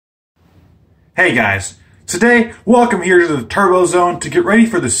Hey guys, today welcome here to the Turbo Zone to get ready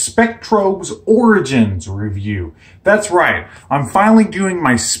for the Spectrobes Origins review. That's right, I'm finally doing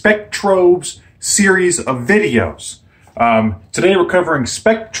my Spectrobes series of videos. Today we're covering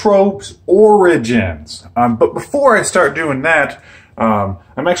Spectrobes Origins. But before I start doing that, I'm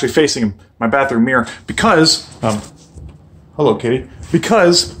actually facing my bathroom mirror because, hello kitty,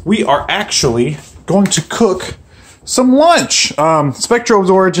 because we are actually going to cook some lunch. Spectrobes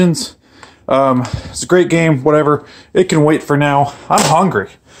Origins. It's a great game, whatever. It can wait for now. I'm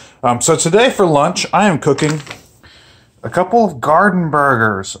hungry. So today for lunch, I am cooking a couple of garden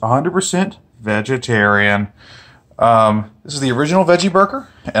burgers, 100% vegetarian. This is the original veggie burger,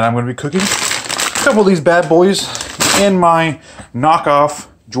 and I'm going to be cooking a couple of these bad boys in my knockoff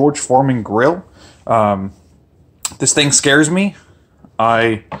George Foreman grill. This thing scares me.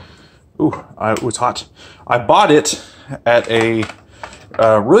 It was hot. I bought it at a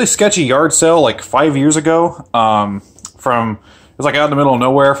really sketchy yard sale like 5 years ago. It was like out in the middle of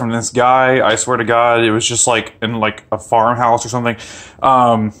nowhere from this guy. I swear to God, it was just like in like a farmhouse or something.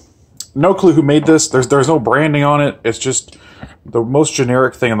 No clue who made this. There's no branding on it. It's just the most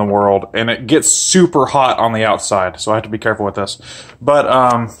generic thing in the world, and it gets super hot on the outside, so I have to be careful with this. But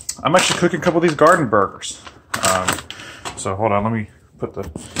I'm actually cooking a couple of these garden burgers. So hold on, let me put the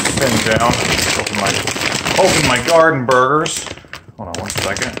thing down. Open my garden burgers. Hold on one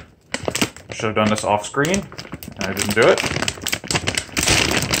second. I should have done this off screen, and I didn't do it.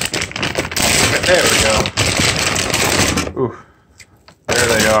 There we go. Ooh, there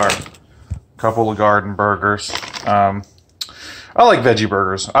they are. Couple of garden burgers. I like veggie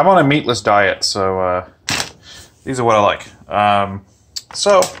burgers. I'm on a meatless diet, so these are what I like.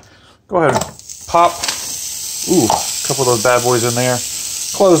 So go ahead and pop. Ooh, a couple of those bad boys in there.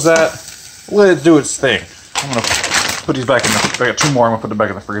 Close that. Let it do its thing. I'm gonna put these back in the. I got two more. I'm gonna put them back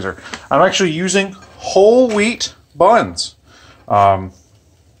in the freezer. I'm actually using whole wheat buns.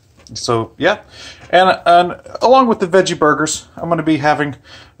 So yeah, and along with the veggie burgers, I'm going to be having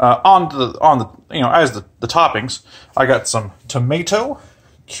on the as the toppings. I got some tomato,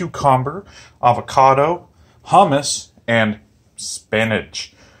 cucumber, avocado, hummus, and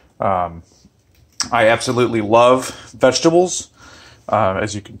spinach. I absolutely love vegetables,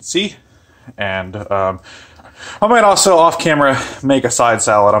 as you can see, and I might also off camera make a side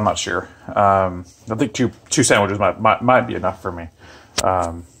salad. I'm not sure. I think two sandwiches might be enough for me.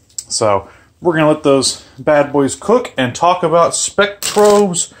 So we're going to let those bad boys cook and talk about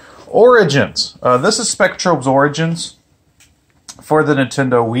Spectrobes Origins. This is Spectrobes Origins for the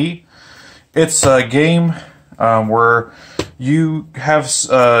Nintendo Wii. It's a game where you have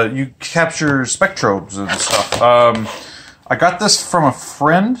you capture Spectrobes and stuff. I got this from a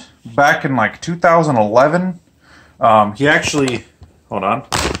friend back in like 2011. He actually, hold on,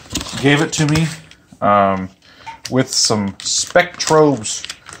 gave it to me with some Spectrobes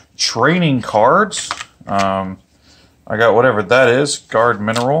training cards. I got whatever that is, guard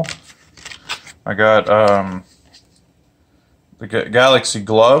mineral. I got the Galaxy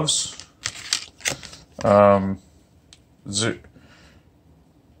gloves. Zoakrid,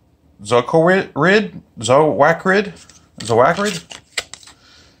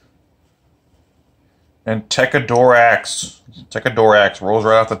 and Techodorax rolls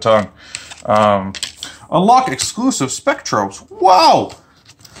right off the tongue. Unlock exclusive Spectrobes. Wow!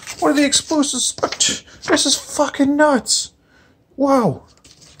 What are the exclusives? This is fucking nuts. Wow.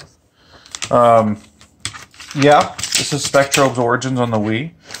 Yeah, this is Spectrobes Origins on the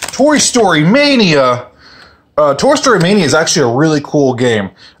Wii. Toy Story Mania! Toy Story Mania is actually a really cool game.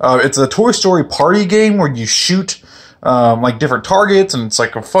 It's a Toy Story party game where you shoot like different targets, and it's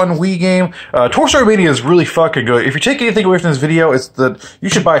like a fun Wii game. Toy Story Mania is really fucking good. If you take anything away from this video, it's that you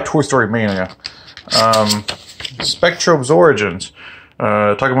should buy Toy Story Mania. Spectrobes Origins.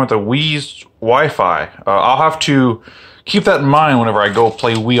 Talking about the Wii's Wi-Fi. I'll have to keep that in mind whenever I go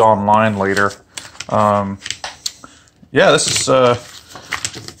play Wii Online later. Yeah, this is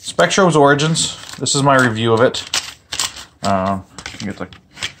Spectrobes Origins. This is my review of it. Get the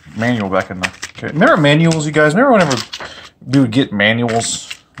manual back in there. Okay. Remember manuals, you guys? Remember whenever we would get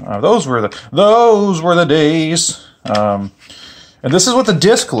manuals? Those were the days. And this is what the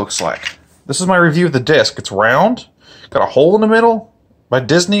disc looks like. This is my review of the disc. It's round, got a hole in the middle. By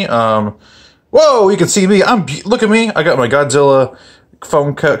Disney. Whoa, you can see me. Look at me. I got my Godzilla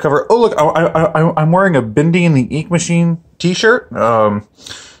foam cover. Oh, look, I'm wearing a Bendy and the Ink Machine t-shirt.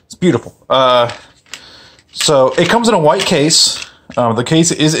 It's beautiful. So it comes in a white case. The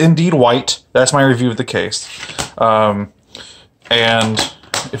case is indeed white. That's my review of the case. And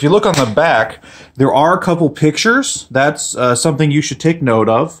if you look on the back, there are a couple pictures. That's something you should take note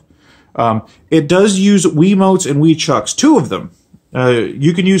of. It does use Wiimotes and Wiichucks, 2 of them.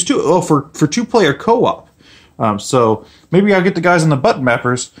 You can use 2 for 2-player co-op. So maybe I'll get the guys on the button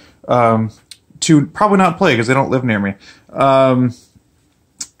mappers to probably not play because they don't live near me.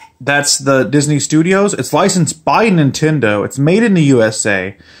 That's the Disney Studios. It's licensed by Nintendo. It's made in the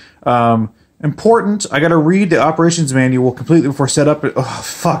USA. Important, I gotta read the operations manual completely before setup. Oh,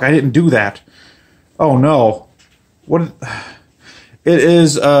 fuck, I didn't do that. Oh, no. What? It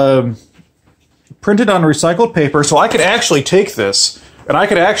is printed on recycled paper, so I could actually take this, and I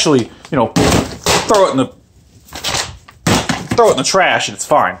could actually, you know, throw it in the trash, and it's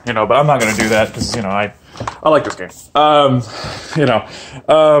fine, you know, but I'm not gonna do that, because, you know, I like this game. You know,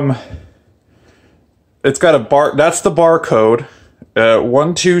 it's got a bar, that's the barcode.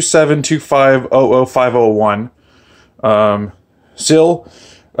 12725000501. Seal.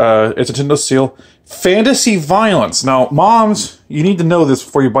 It's a Nintendo seal. Fantasy violence. Now, moms, you need to know this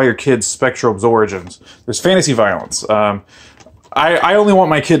before you buy your kids Spectrobes Origins. There's fantasy violence. I only want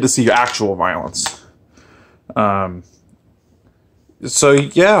my kid to see actual violence. So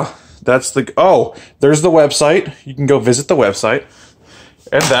yeah, that's the. Oh, there's the website. You can go visit the website.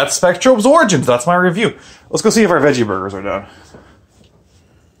 And that's Spectrobes Origins. That's my review. Let's go see if our veggie burgers are done.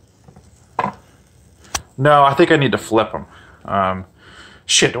 No, I think I need to flip them.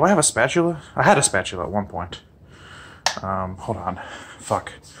 Shit, do I have a spatula? I had a spatula at one point. Hold on.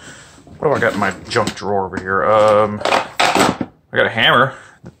 Fuck. What do I got in my junk drawer over here? I got a hammer.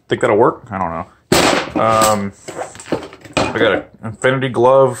 Think that'll work? I don't know. I got an infinity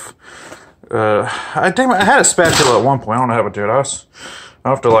glove. I think I had a spatula at one point. I don't know how to do it. I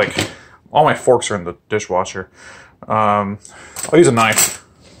have to, like, all my forks are in the dishwasher. I'll use a knife.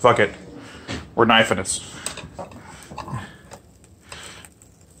 Fuck it. We're knifing it.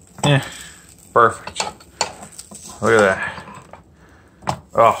 Yeah, perfect. Look at that.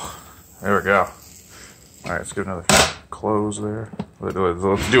 Oh, there we go. All right, let's give another close there.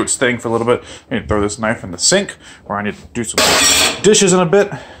 Let's do its thing for a little bit. I need to throw this knife in the sink, or I need to do some dishes in a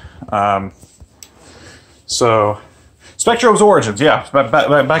bit. So, Spectrobes Origins, yeah,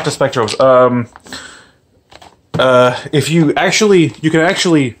 back to Spectrobes. If you can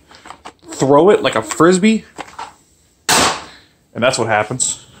actually throw it like a frisbee, and that's what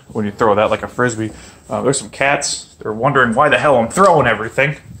happens when you throw that like a frisbee. There's some cats. They're wondering why the hell I'm throwing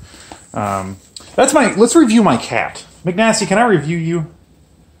everything. Let's review my cat. McNasty, can I review you?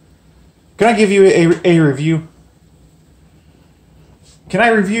 Can I give you a review? Can I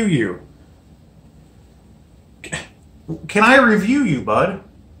review you? Can I review you, bud?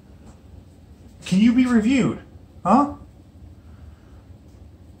 Can you be reviewed? Huh?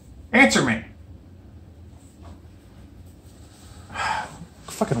 Answer me.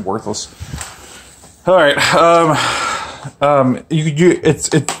 Fucking worthless. All right. It's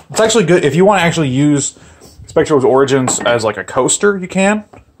actually good if you want to actually use Spectrobes Origins as like a coaster. You can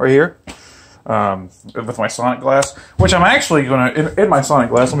right here with my Sonic glass, which I'm actually gonna in my Sonic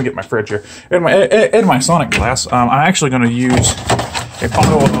glass. Let me get my fridge here. In my Sonic glass, I'm actually gonna use a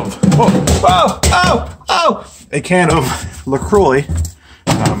bottle of a can of LaCroix.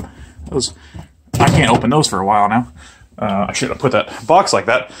 I can't open those for a while now. I should have put that box like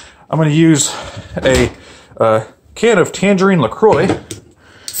that. I'm going to use a can of Tangerine LaCroix.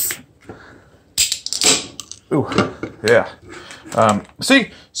 Ooh, yeah.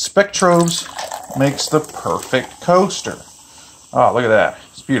 See, Spectrobes makes the perfect coaster. Oh, look at that.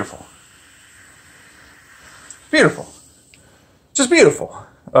 It's beautiful. Beautiful. Just beautiful.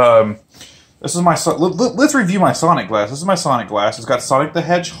 This is my... Let's review my Sonic glass. This is my Sonic glass. It's got Sonic the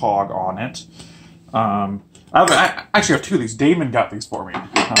Hedgehog on it. I actually have 2 of these. Damon got these for me.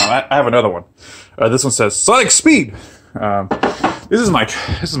 I have another one. This one says Sonic Speed. This is my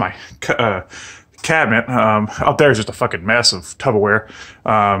cabinet. Up there is just a fucking mess of Tupperware.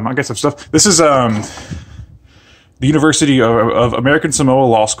 I got some stuff. This is the University of American Samoa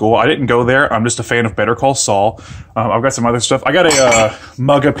Law School. I didn't go there. I'm just a fan of Better Call Saul. I've got some other stuff. I got a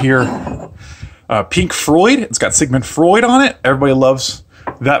mug up here. Pink Floyd. It's got Sigmund Freud on it. Everybody loves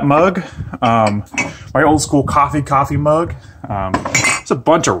that mug. My old school coffee mug. It's a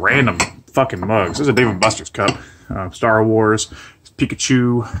bunch of random fucking mugs. There's a Dave & Buster's cup. Star Wars,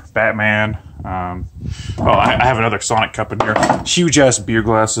 Pikachu, Batman. I have another Sonic cup in here. Huge ass beer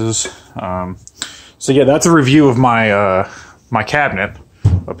glasses. So yeah, that's a review of my my cabinet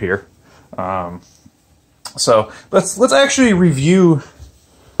up here. So let's actually review.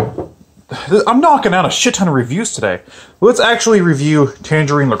 I'm knocking out a shit ton of reviews today. Let's actually review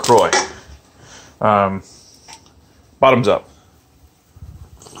Tangerine LaCroix. Bottoms up.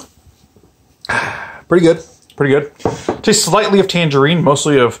 Pretty good. Pretty good. Tastes slightly of tangerine,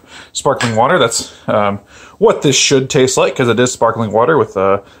 mostly of sparkling water. That's what this should taste like, because it is sparkling water with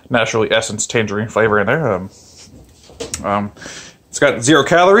naturally essenced tangerine flavor in there. It's got 0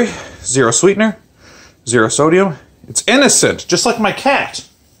 calorie, 0 sweetener, 0 sodium. It's innocent, just like my cat.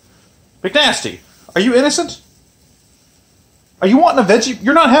 McNasty, are you innocent? Are you wanting a veggie?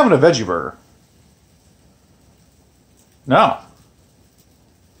 You're not having a veggie burger. No.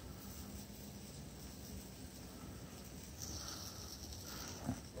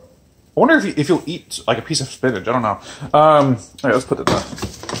 I wonder if you'll eat like a piece of spinach. I don't know. All right, let's put it in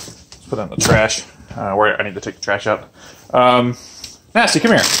the trash. Where I need to take the trash out. Nasty,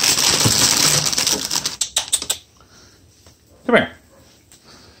 come here. Come here.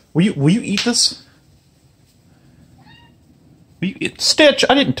 Will you eat this? Will you eat Stitch?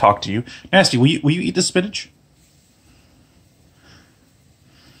 I didn't talk to you. Nasty, will you eat this spinach?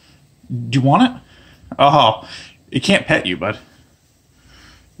 Do you want it? Oh, it can't pet you, bud.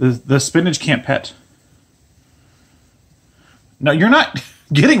 The spinach can't pet. No, you're not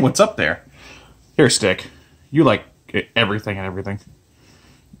getting what's up there. Here, Stick. You like everything and everything.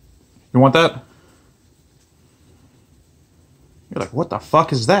 You want that? You're like, what the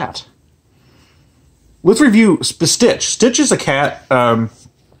fuck is that? Let's review Stitch. Stitch is a cat.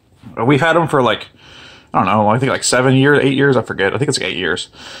 We've had him for like, I don't know, I think like 7 years, 8 years, I forget. I think it's like 8 years.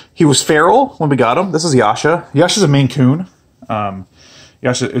 He was feral when we got him. This is Yasha. Yasha's a Maine Coon.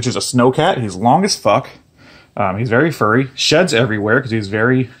 Yasha, which is a snow cat. He's long as fuck. He's very furry. Sheds everywhere because he's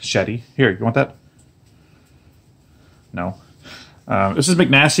very sheddy. Here, you want that? No. This is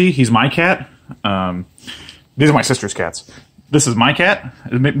McNasty. He's my cat. These are my sister's cats. This is my cat,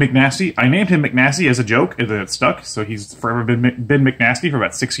 McNasty. I named him McNasty as a joke, and then it stuck. So he's forever been McNasty for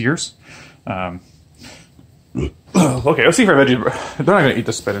about 6 years. Okay, let's see if our veggies. They're not gonna eat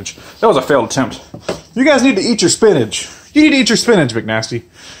the spinach. That was a failed attempt. You guys need to eat your spinach. You need to eat your spinach, McNasty.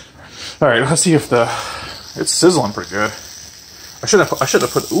 All right, let's see if it's sizzling pretty good. I should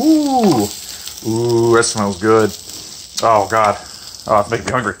have put. Ooh, that smells good. Oh God, it's making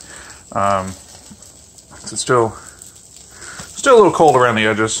me hungry. It's still a little cold around the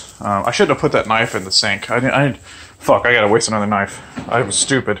edges. I shouldn't have put that knife in the sink. Fuck, I gotta waste another knife. I was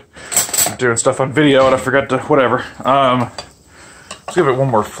stupid. I'm doing stuff on video and I forgot to, whatever. Let's give it one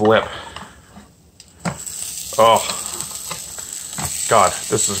more flip. Oh, God,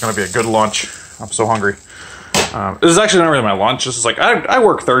 this is gonna be a good lunch. I'm so hungry. This is actually not really my lunch. This is like, I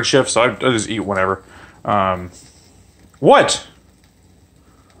work third shift, so I just eat whenever. What?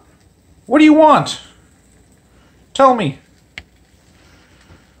 What do you want? Tell me.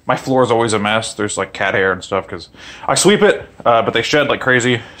 My floor is always a mess. There's like cat hair and stuff because I sweep it, but they shed like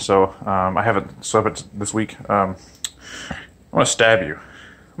crazy. So I haven't swept it this week. I'm gonna stab you.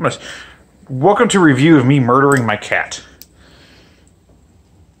 Welcome to a review of me murdering my cat.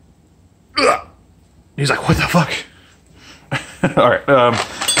 Ugh. He's like, what the fuck? All right.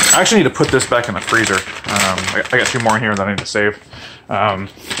 I actually need to put this back in the freezer. I got 2 more in here that I need to save.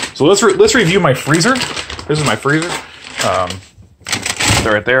 So let's review my freezer. This is my freezer.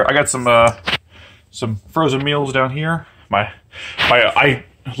 They're right there. I got some frozen meals down here. My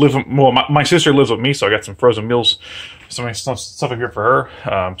sister lives with me, so I got some frozen meals. Some stuff up here for her.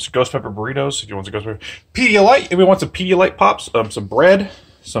 Some ghost pepper burritos if you want some ghost pepper. Pedialyte if you want some Pedialyte pops. Some bread.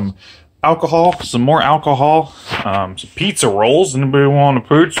 Some alcohol. Some more alcohol. Some pizza rolls. Anybody want a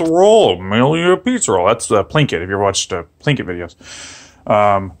pizza roll? I'll mail you a pizza roll. That's Plinkett. If you ever watched Plinkett videos.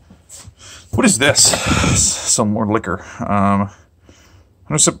 What is this? Some more liquor.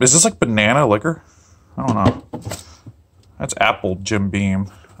 Is this like banana liquor? I don't know. That's apple Jim Beam.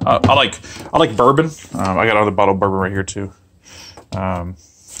 I like bourbon. I got another bottle of bourbon right here too. And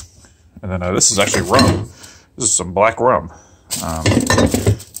then this is actually rum. This is some black rum.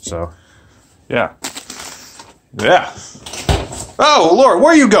 So, yeah. Oh Lord,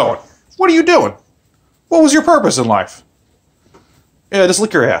 where are you going? What are you doing? What was your purpose in life? Yeah, just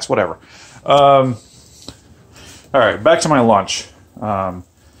lick your ass. Whatever. All right, back to my lunch.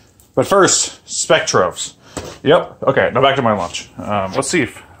 But first, Spectrobes. Yep. Okay, now back to my lunch. Let's see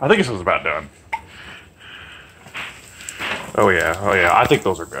if... I think this is about done. Oh yeah. I think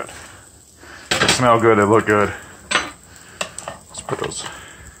those are good. They smell good, they look good. Let's put those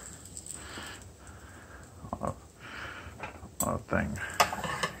on a thing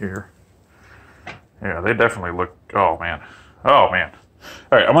here. Yeah, they definitely look... Oh, man. All right,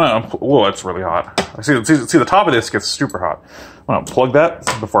 I'm gonna... Whoa, that's really hot. I see the top of this gets super hot. I'm gonna unplug that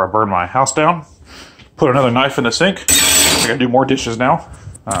before I burn my house down. Put another knife in the sink. I gotta do more dishes now.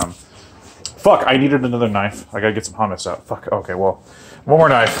 Fuck, I needed another knife. I gotta get some hummus out. Fuck, okay, well. One more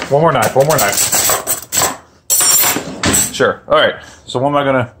knife. Sure. All right. So what am I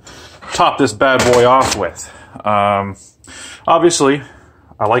gonna top this bad boy off with? Obviously,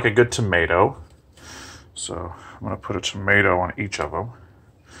 I like a good tomato. So I'm gonna put a tomato on each of them.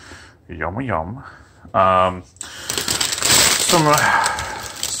 Yum yum.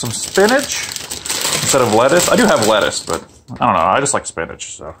 Some spinach instead of lettuce. I do have lettuce, but I don't know. I just like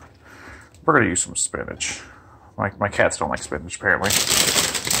spinach, so we're gonna use some spinach. My cats don't like spinach, apparently.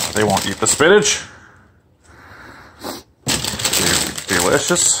 They won't eat the spinach.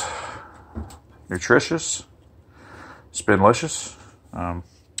 Delicious, nutritious, spinlicious. All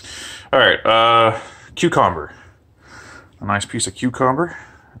right, cucumber. A nice piece of cucumber.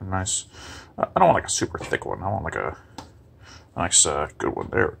 A nice. I don't want like a super thick one. I want like a nice, good one.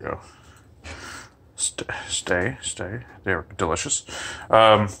 There we go. Stay. They're delicious.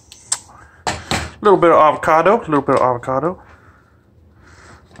 A little bit of avocado.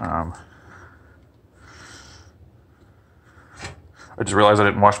 I just realized I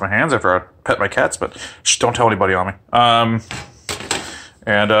didn't wash my hands after I pet my cats, but shh, don't tell anybody on me. And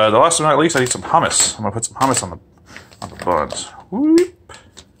the last but not least, I need some hummus. I'm gonna put some hummus on the buns. Whoop.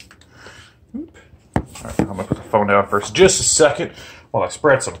 Whoop. All right, I'm gonna put the phone down first, just a second, while I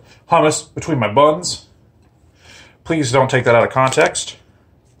spread some hummus between my buns. Please don't take that out of context.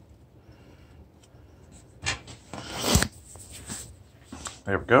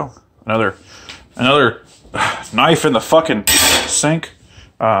 There we go. Another knife in the fucking sink.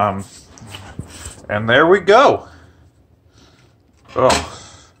 And there we go.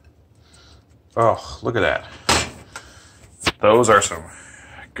 Oh, look at that. Those are some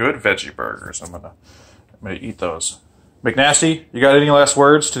good veggie burgers. I'm gonna eat those. McNasty, you got any last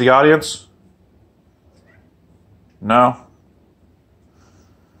words to the audience? No?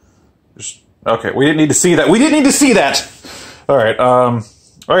 Okay, we didn't need to see that. All right,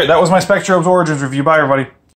 that was my Spectrobes Origins review. Bye, everybody.